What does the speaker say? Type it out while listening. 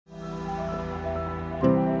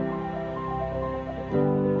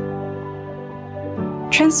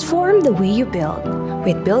Transform the way you build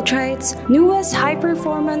with Buildrite's newest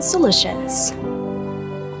high-performance solutions.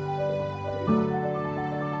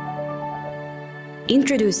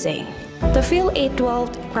 Introducing TOFIL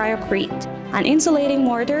 812 KRYOCRETE, an insulating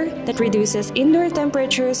mortar that reduces indoor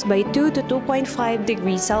temperatures by 2 to 2.5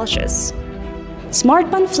 degrees Celsius.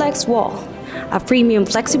 SMARTBOND FLEX WALL, a premium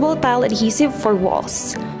flexible tile adhesive for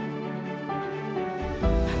walls.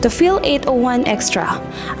 TOFIL 801 Extra,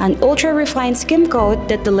 an ultra-refined skim coat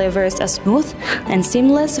that delivers a smooth and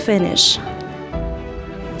seamless finish.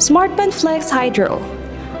 SMARTBOND FLEX Hydro,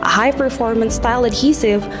 a high-performance tile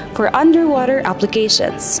adhesive for underwater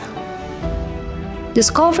applications.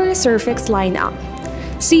 Discover Surfix lineup.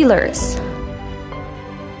 Sealers.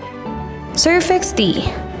 Surfix T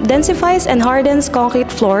densifies and hardens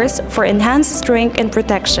concrete floors for enhanced strength and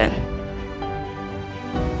protection.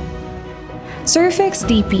 Surfix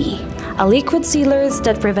DP, a liquid sealer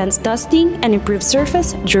that prevents dusting and improves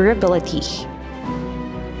surface durability.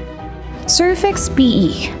 Surfix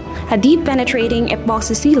PE, a deep penetrating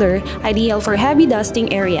epoxy sealer ideal for heavy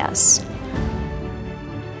dusting areas.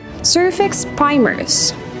 Surfix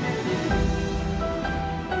Primers.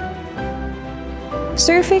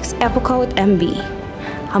 Surfix EpoCoat MB,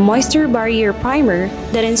 a moisture barrier primer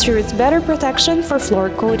that ensures better protection for floor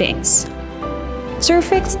coatings.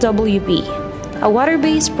 Surfix WB, a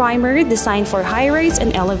water-based primer designed for high-rise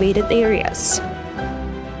and elevated areas.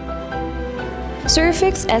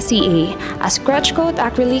 Surfix SEA, a scratch coat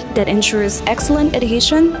acrylic that ensures excellent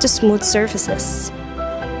adhesion to smooth surfaces.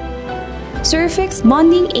 Surfix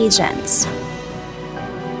Bonding Agents.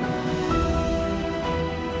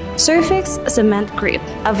 Surfix Cement Grip,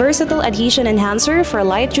 a versatile adhesion enhancer for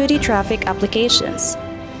light-duty traffic applications.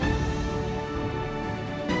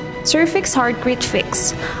 Surfix Hardcrete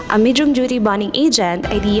Fix, a medium-duty bonding agent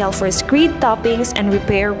ideal for screed toppings and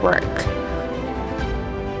repair work.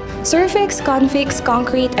 Surfix Confix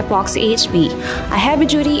Concrete Epoxy HB, a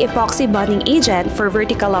heavy-duty epoxy bonding agent for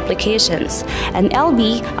vertical applications, and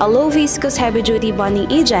LB, a low-viscous heavy-duty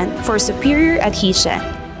bonding agent for superior adhesion.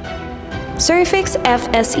 Surfix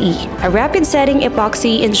FSE, a rapid-setting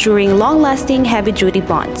epoxy ensuring long-lasting heavy-duty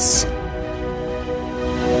bonds.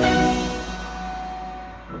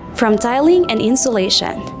 From tiling and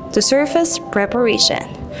insulation to surface preparation,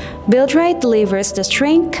 Buildrite delivers the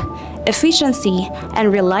strength, efficiency,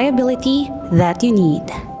 and reliability that you need.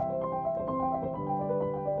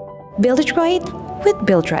 Build it right with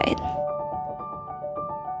Buildrite.